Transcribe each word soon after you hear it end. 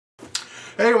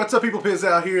Hey, what's up, people? Piz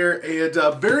out here,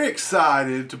 and very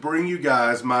excited to bring you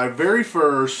guys my very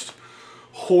first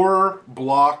horror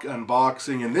block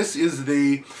unboxing, and this is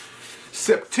the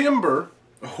September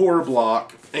horror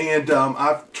block. And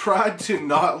I've tried to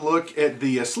not look at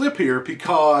the slip here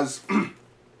because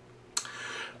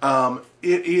it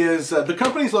is the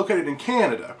company's located in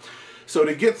Canada. So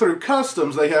to get through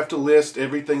customs, they have to list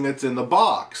everything that's in the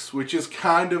box, which is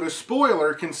kind of a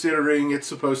spoiler considering it's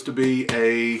supposed to be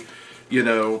a, you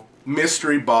know,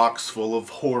 mystery box full of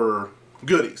horror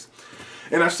goodies.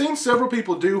 And I've seen several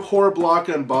people do horror block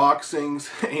unboxings,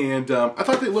 and I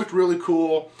thought they looked really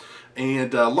cool,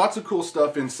 and lots of cool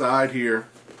stuff inside here.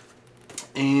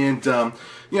 And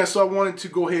yeah, so I wanted to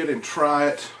go ahead and try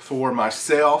it for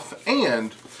myself.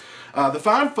 And the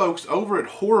fine folks over at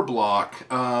Horror Block,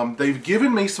 they've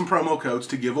given me some promo codes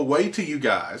to give away to you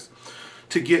guys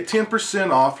to get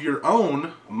 10% off your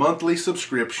own monthly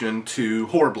subscription to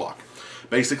Horror Block.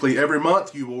 Basically, every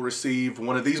month you will receive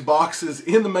one of these boxes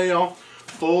in the mail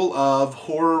full of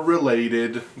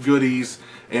horror-related goodies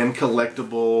and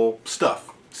collectible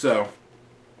stuff. So,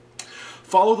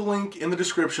 follow the link in the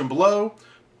description below,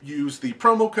 use the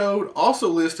promo code also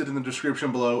listed in the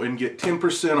description below, and get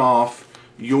 10% off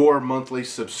your monthly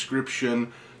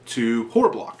subscription to Horror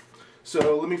Block.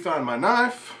 So let me find my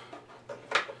knife,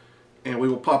 and we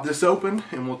will pop this open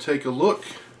and we'll take a look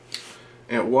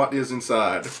at what is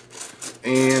inside.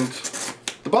 And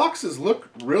the boxes look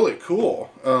really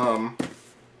cool.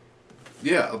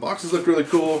 Yeah, the boxes look really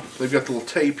cool. They've got the little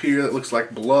tape here that looks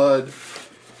like blood.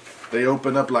 They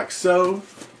open up like so.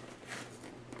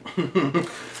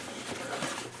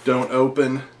 Don't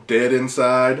open, dead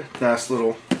inside. Nice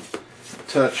little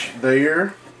touch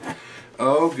there.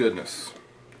 Oh goodness.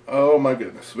 Oh my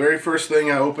goodness. Very first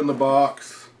thing, I open the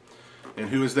box, and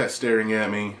who is that staring at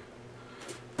me?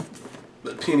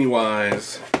 But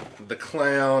Pennywise, the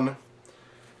clown.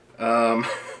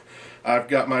 I've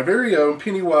got my very own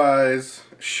Pennywise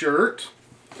shirt.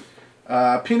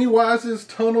 Pennywise's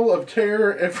Tunnel of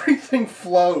Terror, everything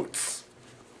floats.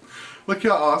 Look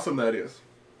how awesome that is.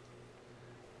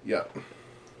 Yep.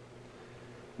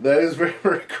 That is very,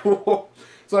 very cool.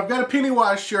 So I've got a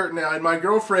Pennywise shirt now, and my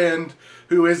girlfriend,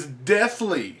 who is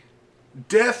deathly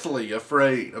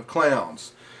afraid of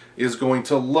clowns, is going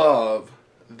to love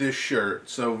this shirt.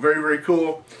 So very, very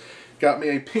cool. Got me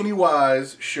a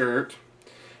Pennywise shirt.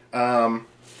 And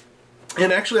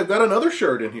actually I've got another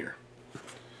shirt in here.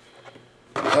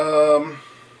 Oh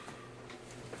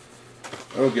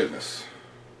goodness.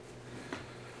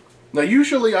 Now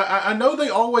usually, I know they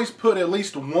always put at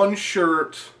least one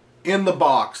shirt in the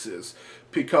boxes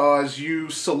because you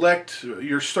select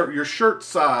your shirt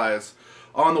size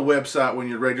on the website when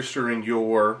you're registering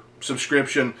your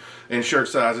subscription, and shirt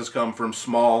sizes come from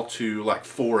small to like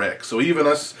 4X. So even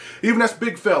us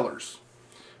big fellers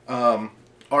are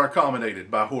accommodated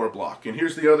by Horror Block. And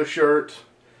here's the other shirt,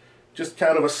 just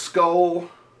kind of a skull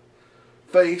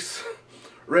face,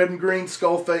 red and green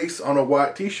skull face on a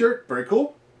white t-shirt. Very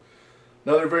cool.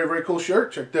 Another very, very cool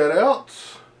shirt. Check that out.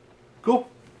 Cool.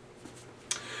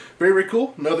 Very, very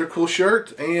cool. Another cool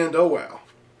shirt. And oh wow.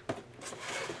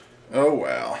 Oh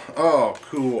wow. Oh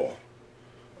cool.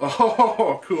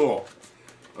 Oh cool.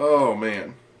 Oh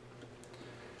man.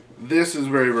 This is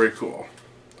very, very cool.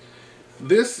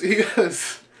 This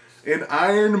is an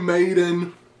Iron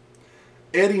Maiden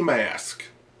Eddie mask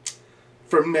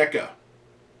from NECA.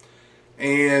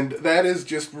 And that is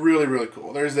just really, really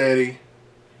cool. There's Eddie.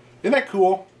 Isn't that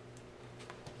cool?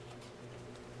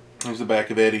 There's the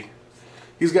back of Eddie.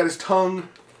 He's got his tongue,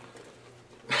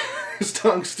 his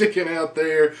tongue sticking out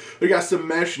there. We got some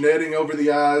mesh netting over the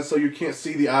eyes so you can't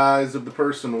see the eyes of the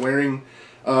person wearing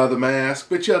the mask.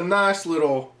 But yeah, nice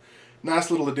little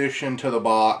addition to the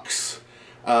box.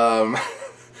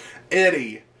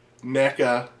 Eddie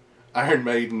NECA Iron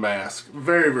Maiden mask.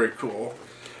 Very, very cool.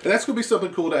 And that's going to be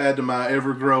something cool to add to my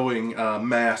ever-growing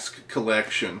mask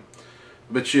collection.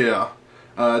 But yeah,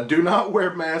 do not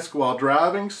wear mask while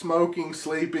driving, smoking,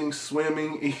 sleeping,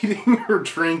 swimming, eating, or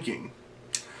drinking.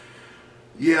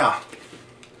 Yeah.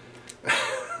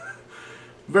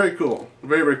 Very cool.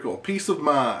 Very, very cool. Peace of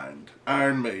mind.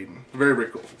 Iron Maiden. Very, very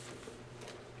cool.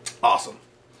 Awesome.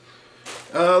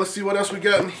 Let's see what else we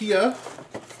got in here.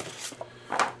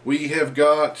 We have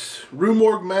got Rue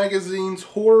Morgue Magazine's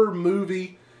Horror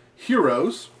Movie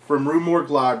Heroes from Rue Morgue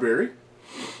Library.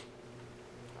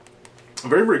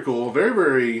 Very, very cool. Very,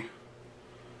 very,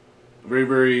 very,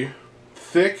 very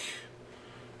thick.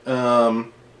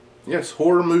 Yes,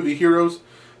 Horror Movie Heroes.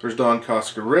 There's Don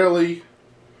Coscarelli,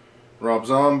 Rob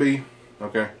Zombie,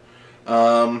 okay,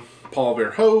 Paul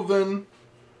Verhoeven,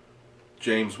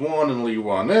 James Wan and Lee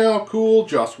Wanell, cool.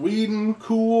 Joss Whedon,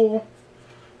 cool.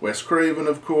 Wes Craven,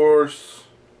 of course.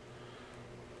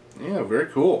 Yeah, very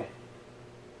cool.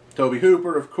 Toby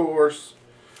Hooper, of course.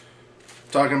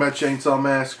 Talking about Chainsaw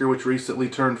Massacre, which recently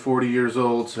turned 40 years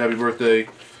old. So happy birthday.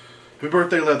 Happy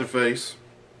birthday, Leatherface.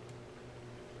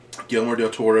 Guillermo del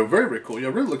Toro. Very, very cool. Yeah,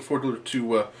 really looking forward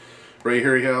to Ray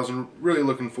Harryhausen. Really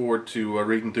looking forward to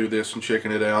reading through this and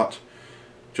checking it out.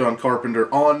 John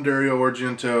Carpenter on Dario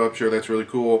Argento. I'm sure that's really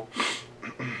cool.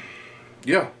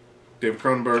 Yeah. David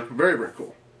Cronenberg. Very, very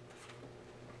cool.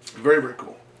 Very, very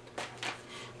cool.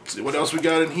 Let's see what else we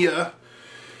got in here.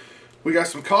 We got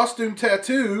some costume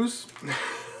tattoos.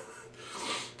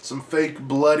 Some fake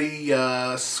bloody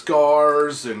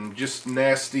scars and just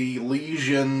nasty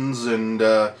lesions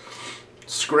and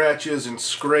scratches and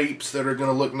scrapes that are going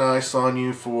to look nice on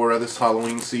you for this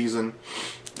Halloween season.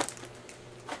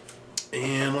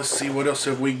 And let's see, what else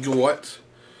have we got?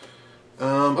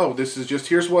 Oh, this is just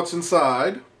Here's What's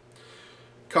Inside.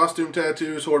 Costume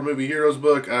tattoos, Horror Movie Heroes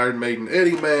book, Iron Maiden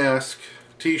Eddie mask,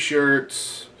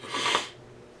 t-shirts.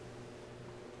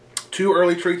 2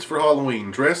 early treats for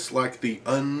Halloween. Dress like the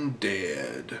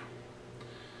undead.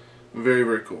 Very,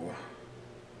 very cool.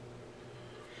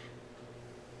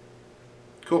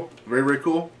 Cool. Very, very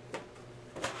cool.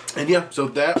 And yeah, so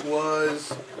that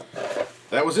was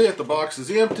it. The box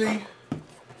is empty.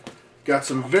 Got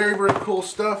some very, very cool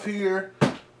stuff here.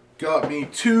 Got me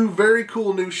 2 very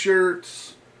cool new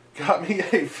shirts. Got me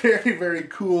a very, very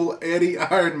cool Eddie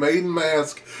Iron Maiden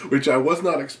mask, which I was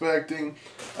not expecting.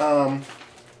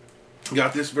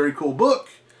 Got this very cool book,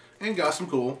 and got some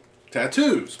cool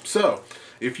tattoos. So,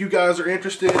 if you guys are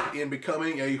interested in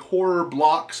becoming a Horror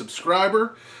Block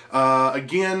subscriber,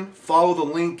 again, follow the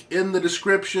link in the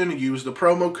description. Use the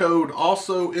promo code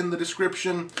also in the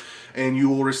description, and you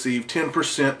will receive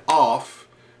 10% off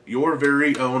your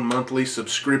very own monthly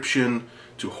subscription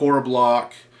to Horror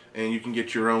Block. And you can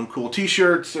get your own cool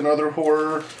t-shirts and other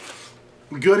horror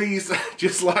goodies,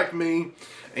 just like me.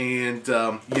 And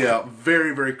yeah,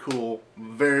 very, very cool.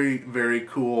 Very, very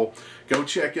cool. Go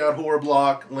check out Horror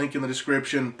Block. Link in the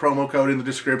description. Promo code in the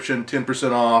description.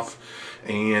 10% off.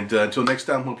 And until next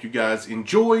time, hope you guys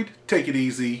enjoyed. Take it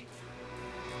easy.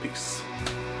 Peace.